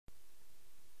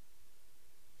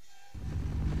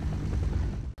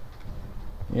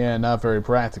Yeah, not very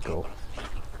practical.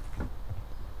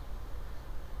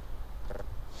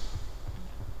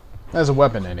 As a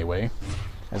weapon, anyway.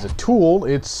 As a tool,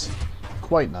 it's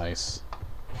quite nice.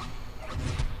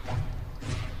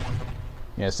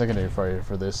 Yeah, secondary fire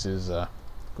for this is a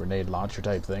grenade launcher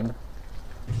type thing.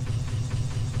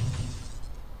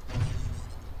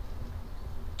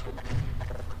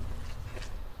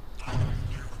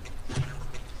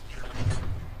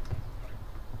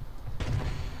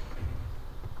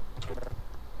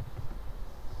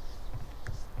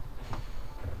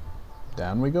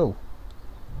 Down we go.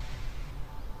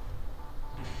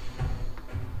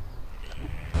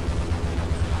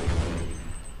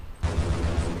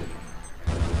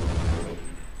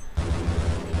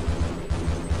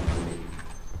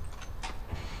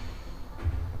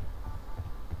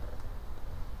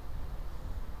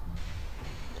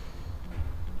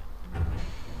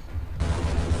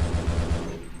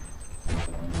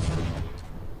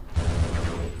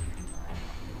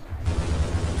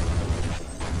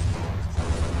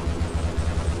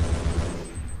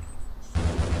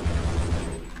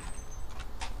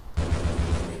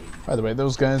 By the way,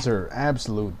 those guys are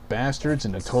absolute bastards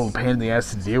and a total pain in the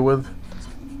ass to deal with.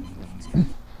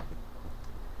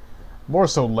 More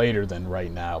so later than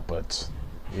right now, but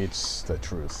it's the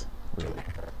truth, really.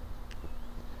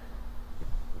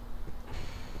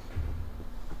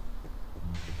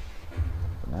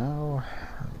 Now,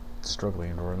 I'm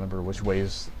struggling to remember which way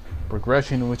is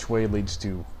progression and which way leads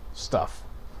to stuff.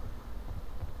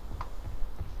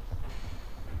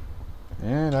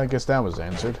 And I guess that was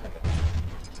answered.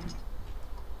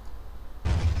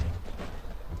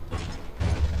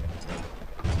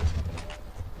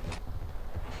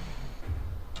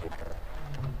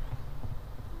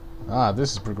 Ah,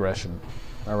 this is progression.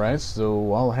 Alright,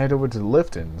 so I'll head over to the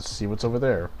lift and see what's over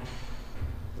there.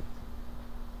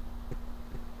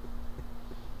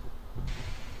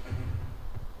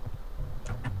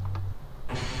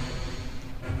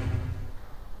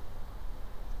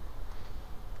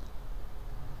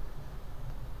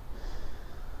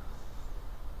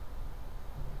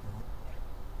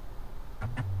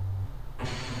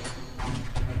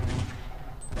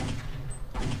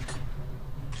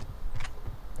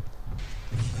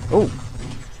 Oh!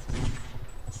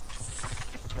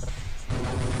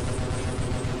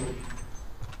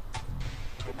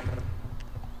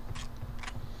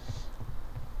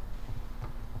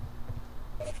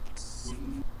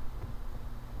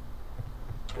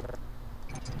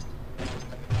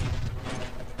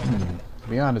 To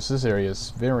be honest, this area is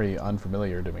very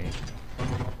unfamiliar to me.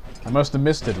 I must have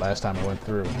missed it last time I went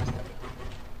through.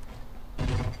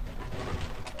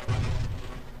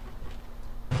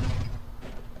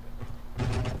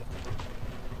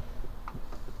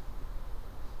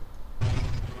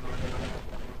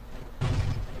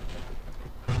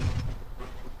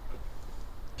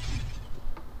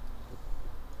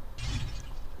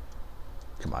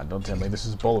 Come on, don't tell me this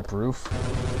is bulletproof.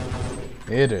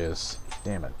 It is.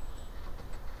 Damn it.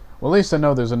 Well, at least I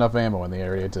know there's enough ammo in the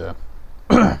area to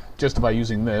justify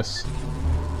using this.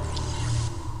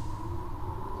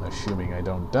 Assuming I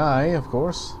don't die, of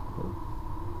course.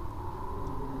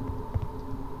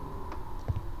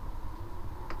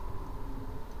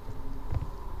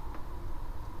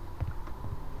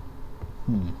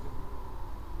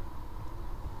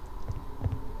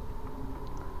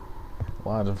 A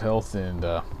lot of health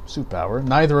and suit power,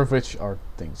 neither of which are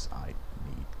things I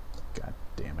need. God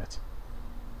damn it.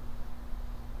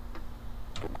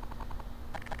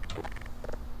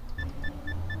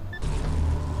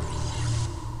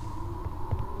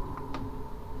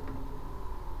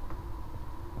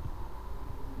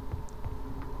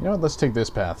 You know what, let's take this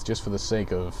path, just for the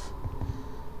sake of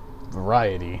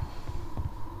variety.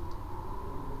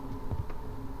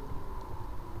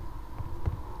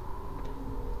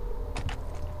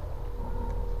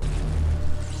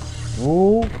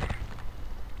 Ooh.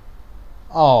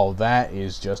 Oh, that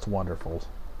is just wonderful.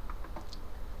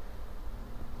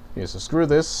 Okay, so screw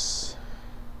this.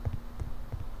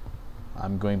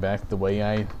 I'm going back the way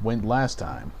I went last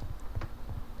time.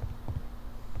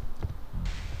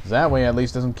 That way at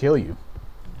least doesn't kill you.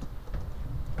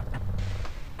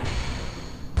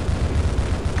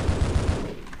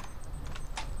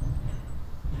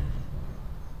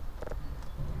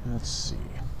 Let's see.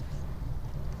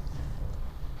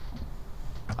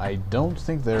 I don't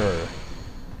think there are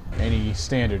any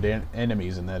standard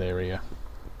enemies in that area.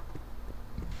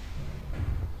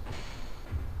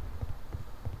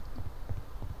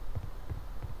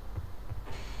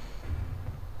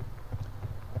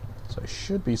 So I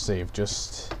should be safe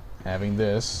just having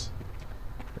this,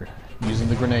 or using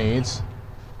the grenades.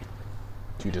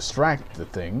 to distract the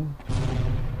thing.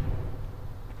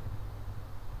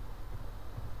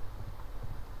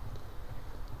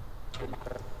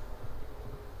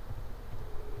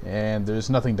 And there's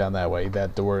nothing down that way.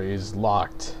 That door is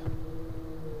locked.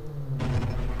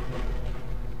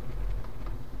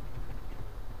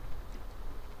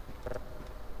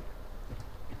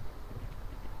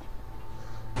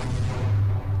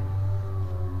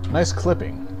 Nice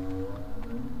clipping.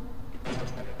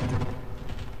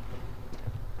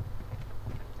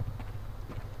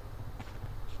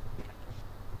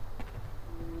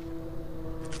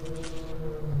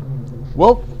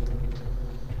 Whoa!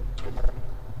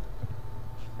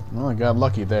 Well, I got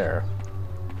lucky there.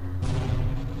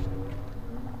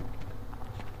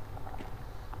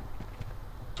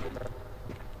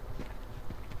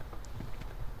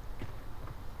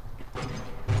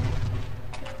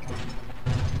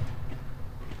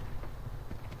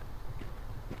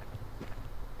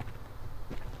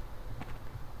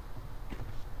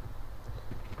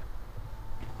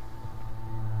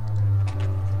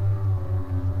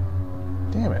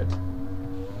 Damn it.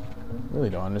 Really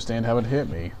don't understand how it hit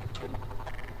me.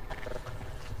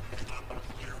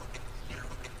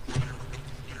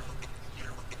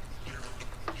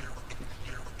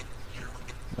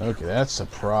 Okay, that's a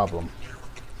problem.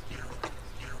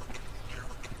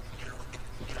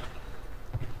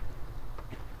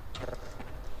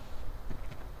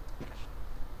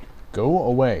 Go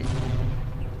away.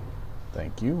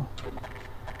 Thank you.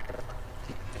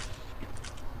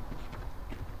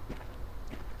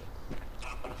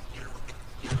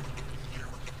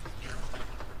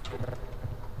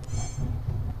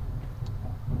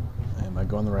 Am I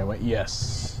going the right way?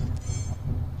 Yes.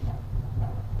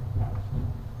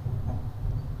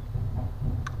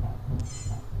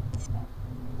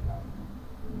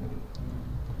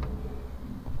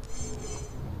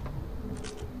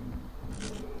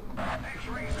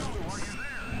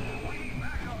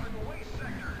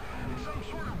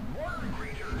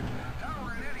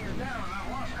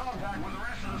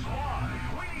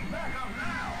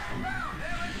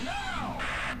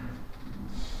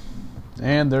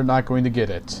 And they're not going to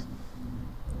get it.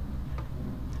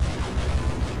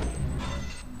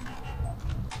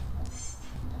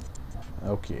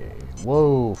 Okay.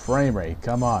 Whoa, frame rate.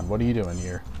 Come on. What are you doing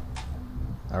here?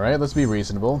 Alright, let's be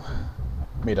reasonable.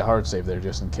 Made a hard save there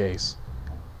just in case.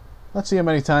 Let's see how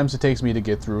many times it takes me to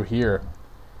get through here.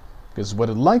 Because what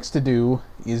it likes to do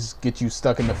is get you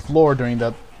stuck in the floor during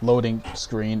that loading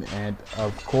screen. And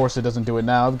of course it doesn't do it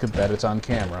now because that it's on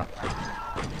camera.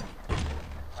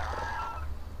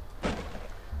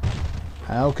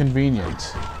 How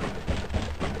convenient.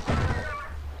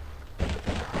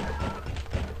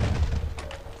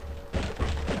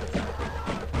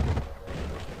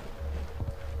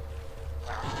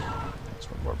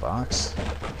 That's one more box.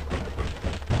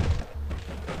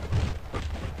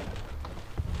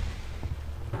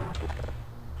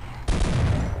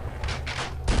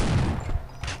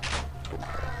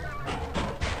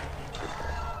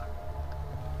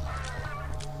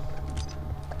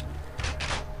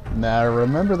 Now,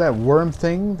 remember that worm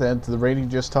thing that the rating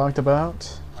just talked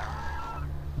about?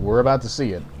 We're about to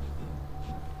see it.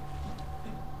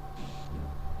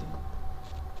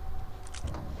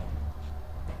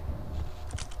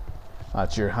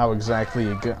 Not sure how exactly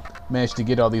you managed to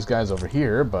get all these guys over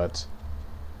here, but...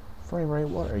 Frame rate,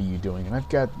 what are you doing? And I've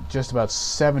got just about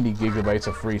 70 gigabytes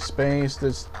of free space.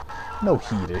 There's no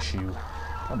heat issue.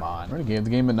 Come on. We're going to give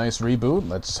the game a nice reboot.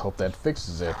 Let's hope that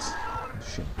fixes it.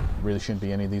 Really shouldn't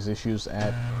be any of these issues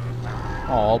at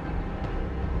all.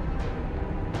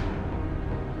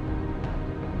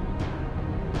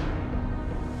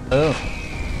 Oh.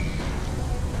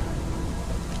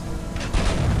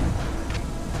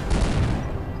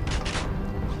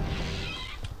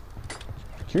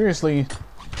 Curiously,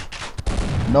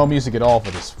 no music at all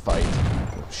for this fight.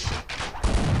 Oh, shit.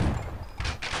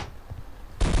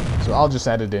 So I'll just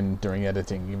add it in during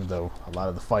editing, even though a lot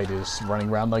of the fight is running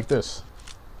around like this.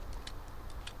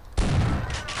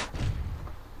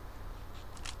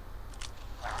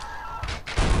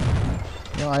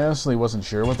 Well, I honestly wasn't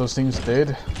sure what those things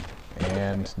did,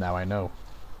 and now I know.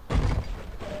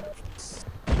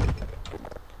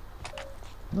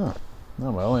 Oh,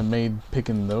 well, it made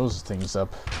picking those things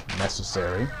up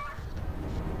necessary.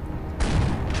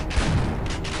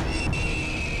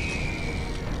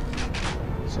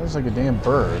 Sounds like a damn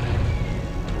bird.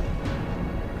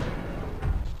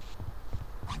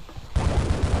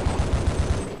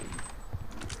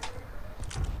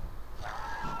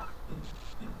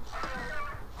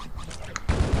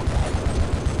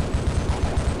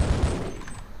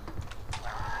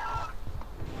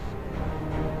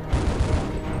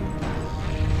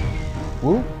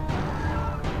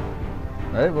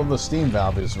 Alright, well the steam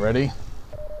valve is ready.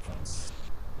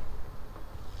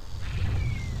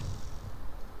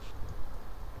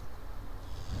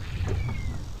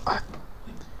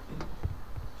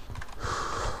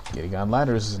 Getting on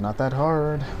ladders is not that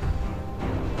hard.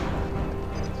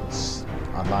 Let's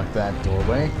unlock that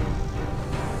doorway.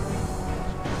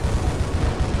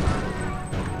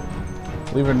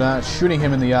 Believe it or not, shooting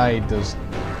him in the eye does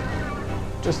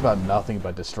just about nothing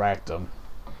but distract him.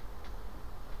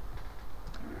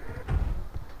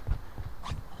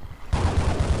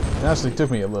 It actually took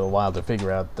me a little while to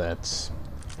figure out that,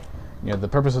 you know, the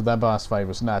purpose of that boss fight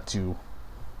was not to,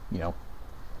 you know,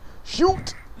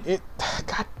 shoot it,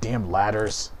 goddamn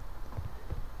ladders,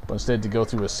 but instead to go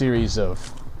through a series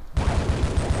of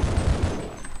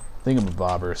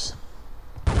thingamabobbers.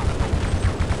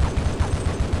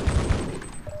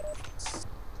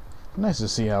 Nice to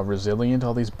see how resilient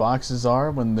all these boxes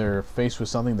are when they're faced with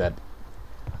something that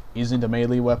isn't a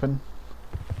melee weapon.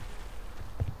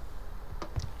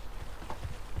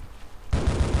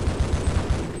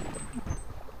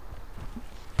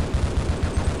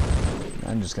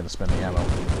 I'm just gonna spend the ammo,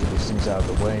 get these things out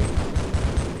of the way,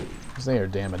 because they are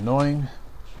damn annoying.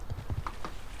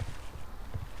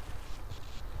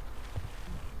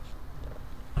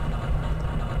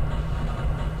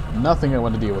 Nothing I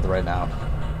want to deal with right now.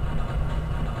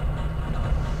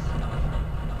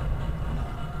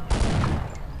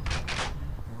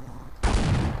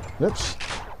 Oops.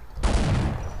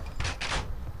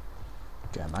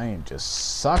 God, my aim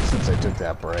just sucks since I took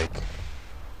that break.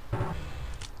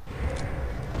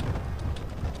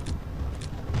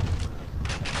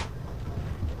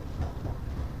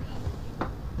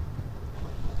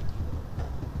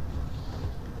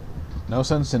 No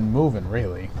sense in moving,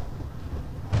 really.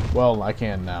 Well, I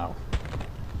can now.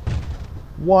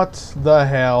 What the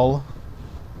hell?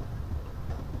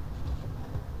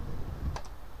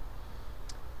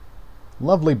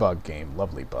 Lovely bug game,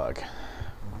 lovely bug.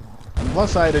 On the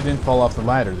plus side, I didn't fall off the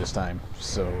ladder this time,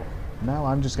 so now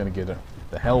I'm just gonna get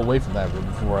the hell away from that room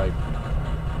before I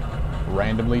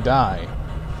randomly die.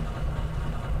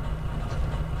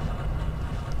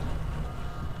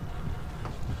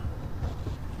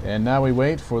 And now we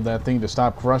wait for that thing to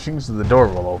stop crushing so the door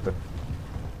will open.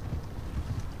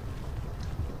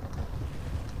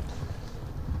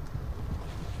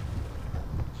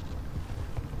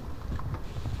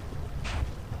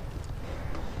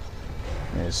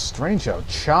 And it's strange how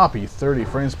choppy 30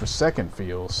 frames per second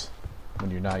feels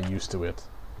when you're not used to it.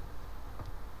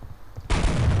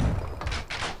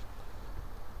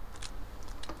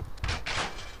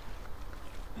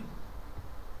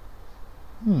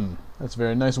 That's a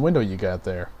very nice window you got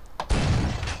there.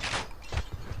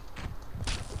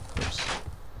 Oops.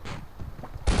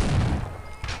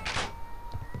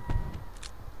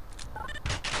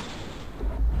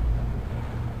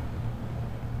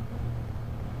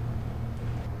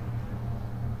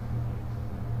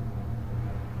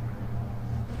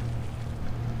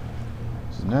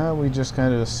 So now we just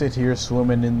kind of sit here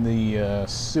swimming in the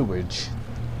sewage.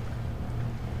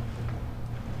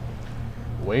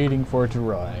 Waiting for it to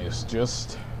rise,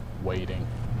 just waiting.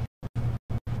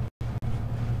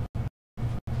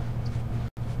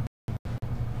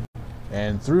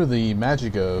 And through the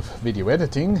magic of video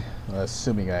editing,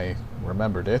 assuming I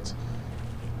remembered it,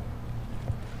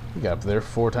 we got up there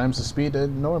 4 times the speed it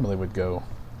normally would go.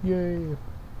 Yay!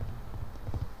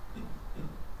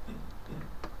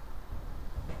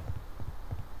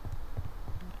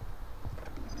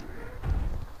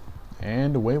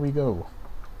 And away we go.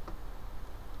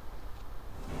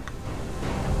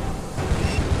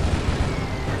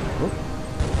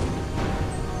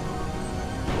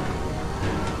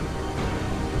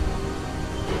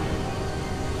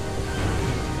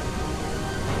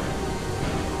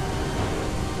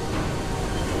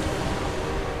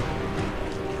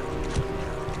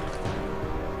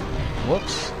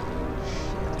 Whoops.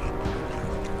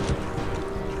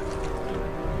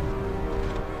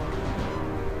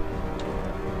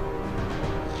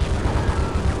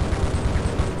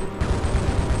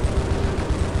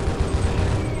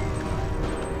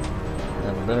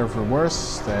 For better or for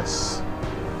worse, that's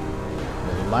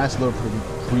the last little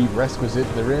prerequisite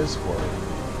there is for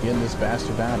getting this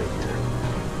bastard out of here.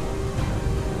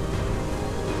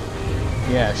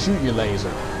 Yeah, shoot your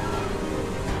laser.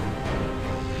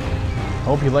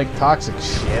 Hope you like toxic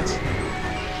shit.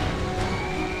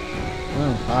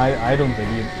 Well, I don't think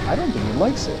he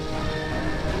likes it.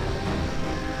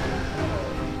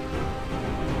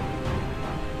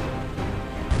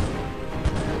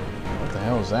 What the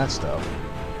hell is that stuff?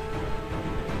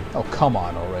 Oh, come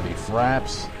on already,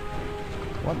 Fraps.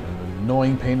 What an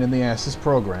annoying pain in the ass this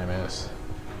program is.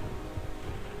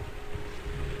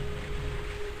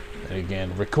 And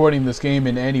again, recording this game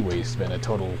in any way has been a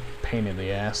total pain in the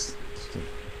ass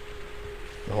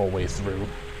the whole way through.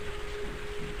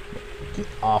 Get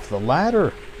off the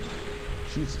ladder!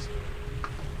 Jesus.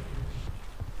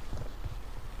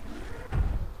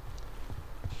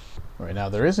 Right now,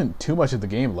 there isn't too much of the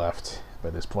game left by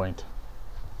this point.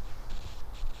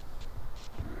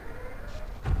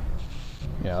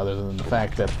 Yeah, other than the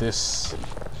fact that this...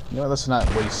 You know, let's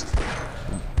not waste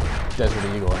Desert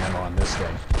Eagle ammo on this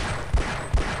thing.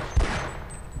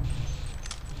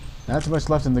 Not too much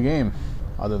left in the game,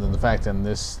 other than the fact that not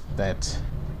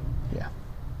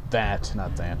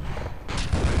that.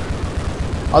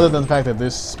 Other than the fact that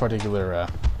this particular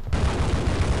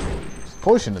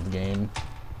portion of the game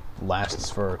lasts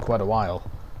for quite a while.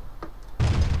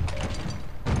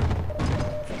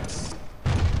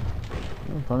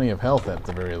 Plenty of health at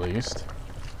the very least.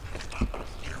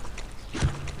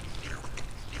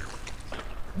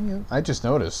 Yeah, I just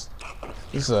noticed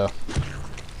there's a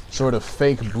sort of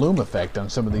fake bloom effect on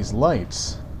some of these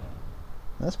lights.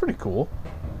 That's pretty cool.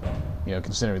 You know,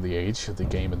 considering the age of the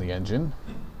game and the engine.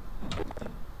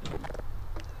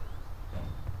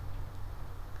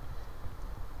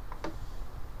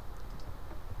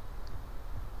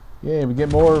 Yeah, we get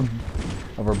more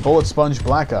of our Bullet Sponge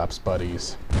Black Ops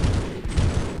buddies.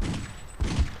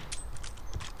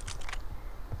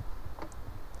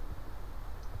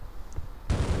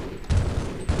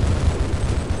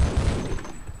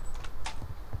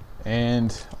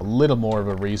 And a little more of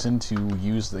a reason to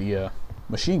use the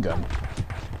machine gun.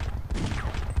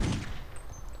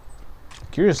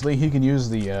 Curiously, he can use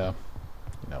the,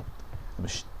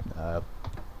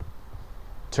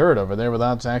 turret over there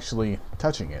without actually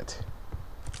touching it.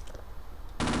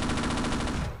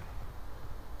 And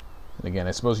again,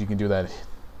 I suppose you can do that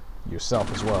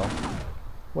yourself as well.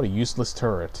 What a useless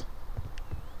turret.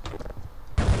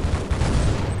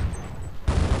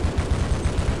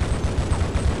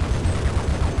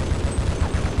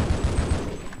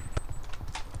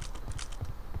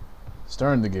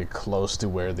 Starting to get close to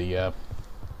where the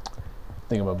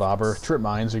thingamabobber trip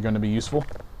mines are going to be useful.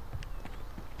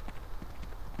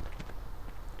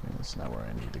 Okay, that's not where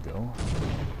I need to go.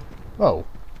 Oh.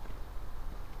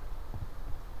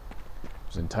 It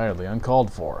was entirely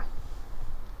uncalled for.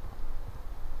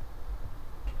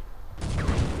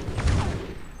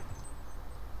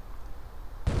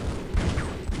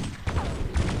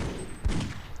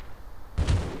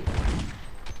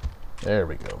 There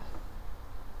we go.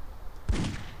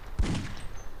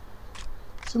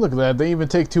 See, look at that. They even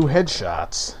take 2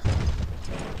 headshots.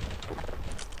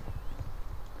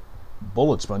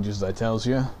 Bullet sponges, I tells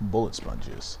you. Bullet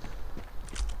sponges.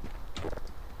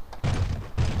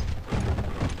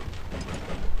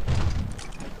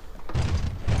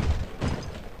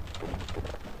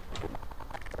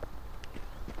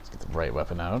 Let's get the right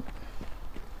weapon out.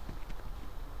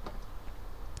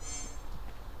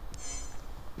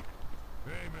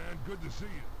 Hey man, good to see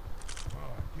you. Oh,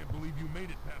 I can't believe you made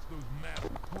it past those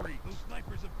massive freaks. Those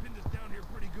snipers have pinned us down here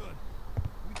pretty good.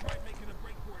 We tried making a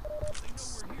break for it. They know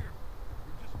we're here.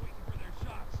 We're just waiting for their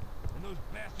shots. And those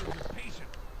bastards are patient.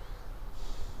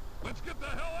 Let's get the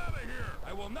hell out of here!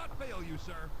 I will not fail you,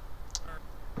 sir.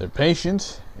 They're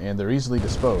patient, and they're easily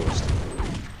disposed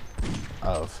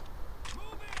of.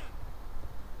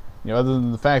 You know, other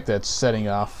than the fact that setting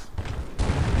off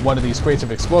one of these crates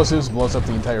of explosives blows up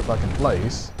the entire fucking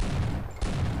place.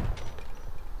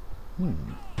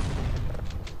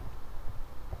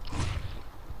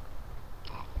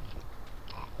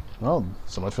 Well,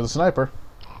 so much for the sniper.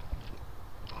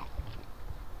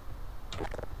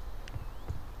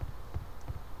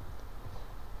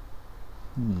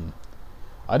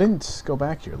 I didn't go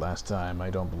back here last time, I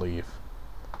don't believe.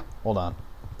 Hold on.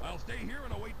 I'll stay here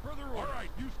and await further orders. All right,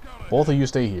 you scout Both of you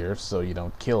stay here so you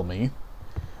don't kill me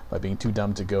by being too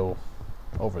dumb to go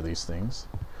over these things.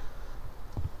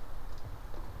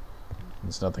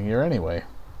 There's nothing here anyway.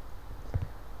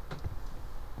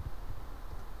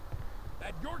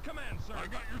 At your command, sir. I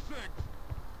got your 6.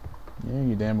 Yeah,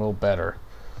 you damn well better.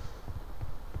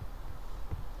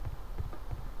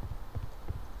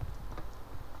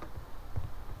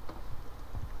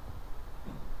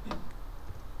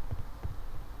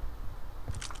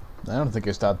 I don't think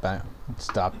I stopped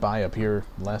by up here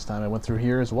last time I went through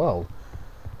here as well.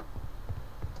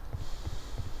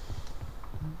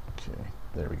 Okay,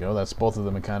 there we go. That's both of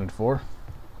them accounted for.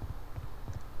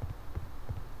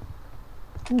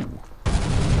 Ooh.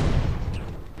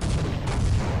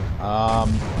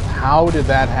 How did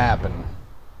that happen?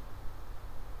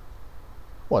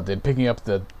 What, did picking up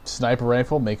the sniper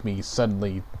rifle make me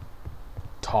suddenly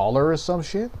taller or some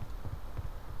shit?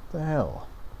 What the hell?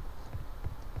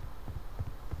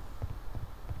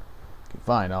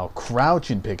 Fine, I'll crouch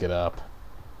and pick it up.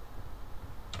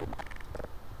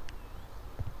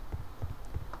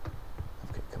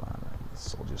 Okay, come on. The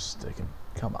soldier's sticking.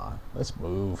 Come on, let's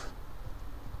move.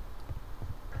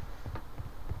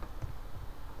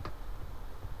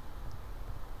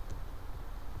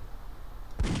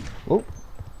 Oh.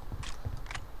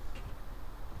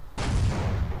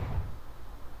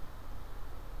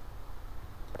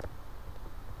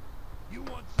 You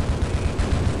want some?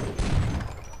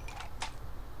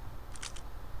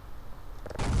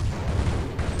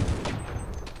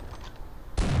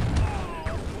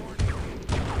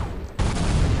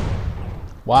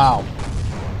 Wow.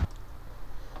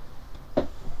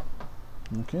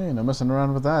 Okay, no messing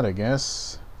around with that, I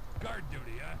guess. Guard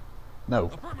duty, huh? No.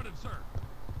 Affirmative, sir.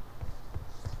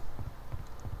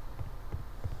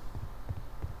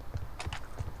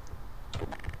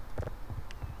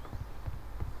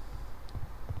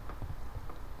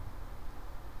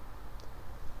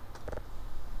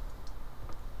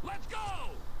 Let's go!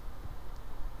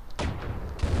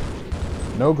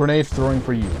 No grenade throwing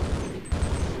for you.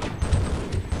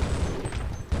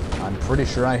 I'm pretty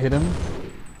sure I hit him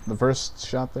the first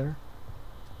shot there.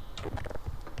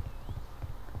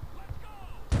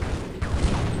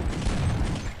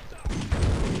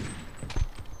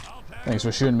 Thanks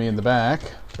for shooting me in the back,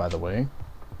 by the way.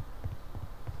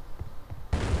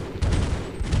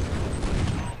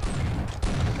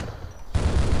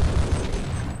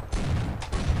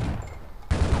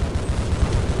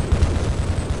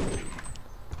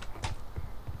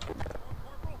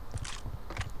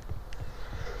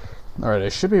 Alright, I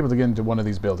should be able to get into one of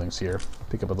these buildings here.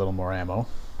 Pick up a little more ammo.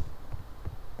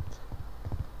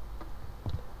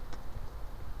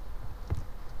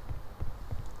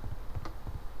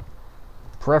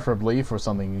 Preferably for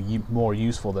something more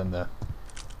useful than the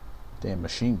damn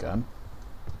machine gun.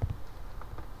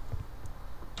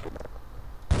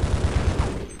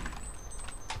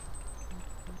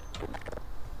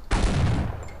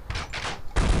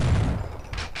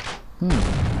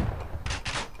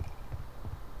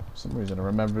 For some reason I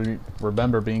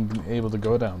remember being able to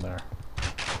go down there.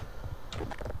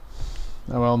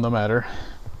 Oh well, no matter.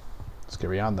 Let's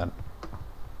carry on then.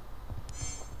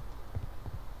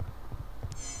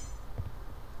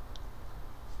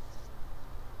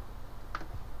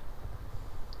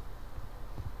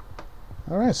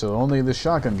 Alright, so only the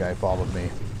shotgun guy followed me.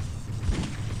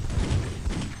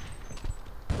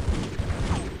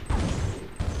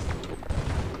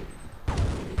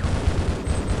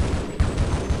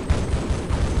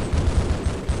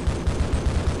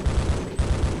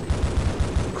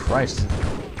 Christ,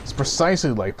 it's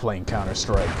precisely like playing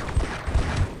Counter-Strike.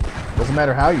 Doesn't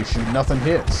matter how you shoot, nothing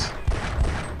hits.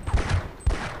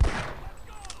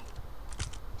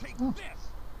 Oh.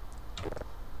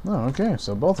 Oh, okay,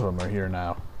 so both of them are here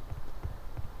now.